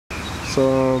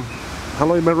So, how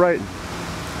long you been writing?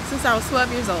 Since I was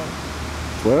 12 years old.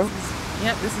 12?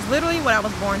 Yep, this is literally what I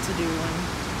was born to do, and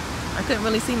I couldn't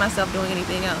really see myself doing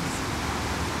anything else.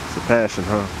 It's a passion,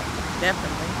 huh?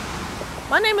 Definitely.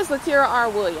 My name is Liltera R.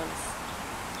 Williams,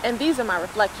 and these are my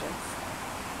reflections.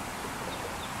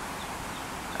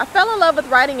 I fell in love with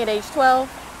writing at age 12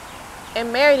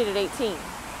 and married it at 18.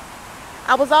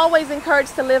 I was always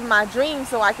encouraged to live my dreams,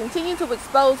 so I continue to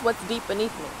expose what's deep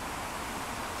beneath me.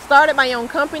 Started my own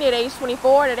company at age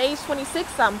 24, and at age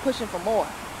 26, I'm pushing for more.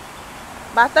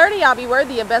 By 30, I'll be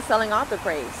worthy of best-selling author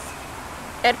praise.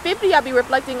 At 50, I'll be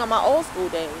reflecting on my old school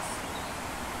days.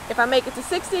 If I make it to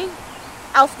 60,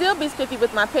 I'll still be spiffy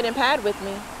with my pen and pad with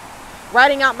me,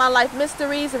 writing out my life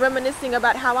mysteries and reminiscing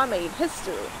about how I made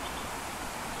history.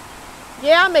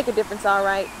 Yeah, I make a difference, all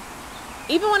right.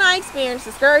 Even when I experience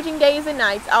discouraging days and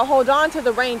nights, I'll hold on to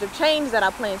the range of change that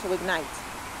I plan to ignite.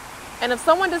 And if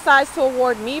someone decides to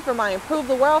award me for my Improve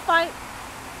the World fight,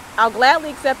 I'll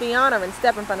gladly accept the honor and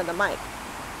step in front of the mic.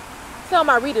 Tell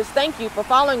my readers thank you for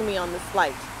following me on this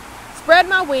flight. Spread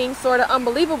my wings, soar to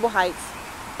unbelievable heights,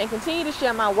 and continue to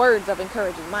share my words of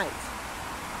encouraging might.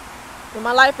 When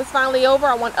my life is finally over,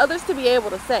 I want others to be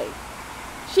able to say,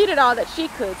 she did all that she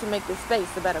could to make this space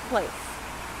a better place.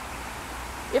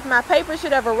 If my paper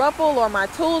should ever ruffle or my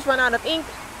tools run out of ink,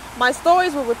 my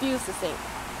stories will refuse to sink,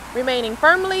 remaining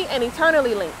firmly and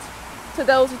eternally linked to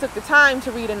those who took the time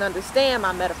to read and understand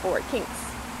my metaphoric kinks.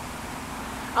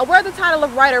 I wear the title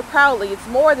of writer proudly. It's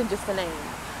more than just a name.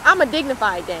 I'm a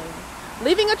dignified dame,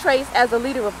 leaving a trace as a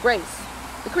leader of grace,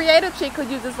 the creative chick who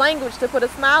uses language to put a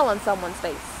smile on someone's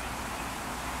face.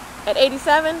 At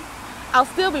 87, I'll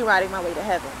still be writing my way to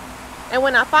heaven. And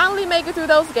when I finally make it through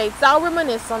those gates, I'll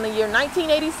reminisce on the year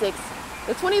 1986,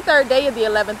 the 23rd day of the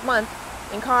 11th month,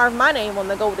 and carve my name on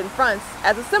the golden fronts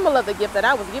as a symbol of the gift that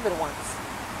I was given once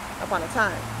upon a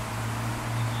time.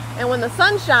 And when the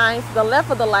sun shines to the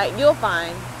left of the light, you'll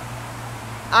find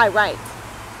I write.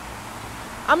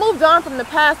 I moved on from the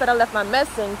past that I left my mess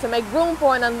in to make room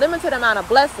for an unlimited amount of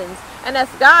blessings, and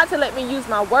ask God to let me use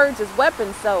my words as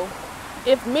weapons. So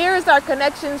if mirrors are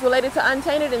connections related to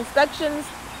untainted inspections,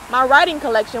 my writing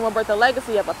collection will birth a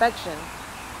legacy of affection.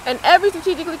 And every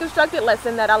strategically constructed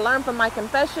lesson that I learned from my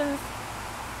confessions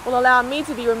will allow me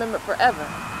to be remembered forever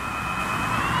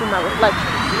through my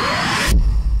reflections.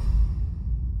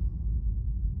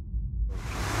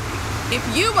 If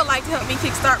you would like to help me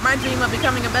kickstart my dream of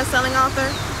becoming a best-selling author,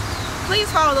 please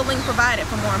follow the link provided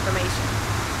for more information.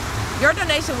 Your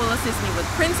donation will assist me with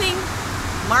printing,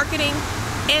 marketing,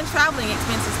 and traveling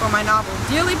expenses for my novel,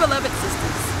 Dearly Beloved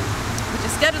Sisters, which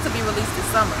is scheduled to be released this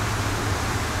summer.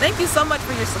 Thank you so much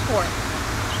for your support,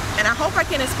 and I hope I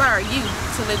can inspire you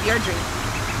to live your dream.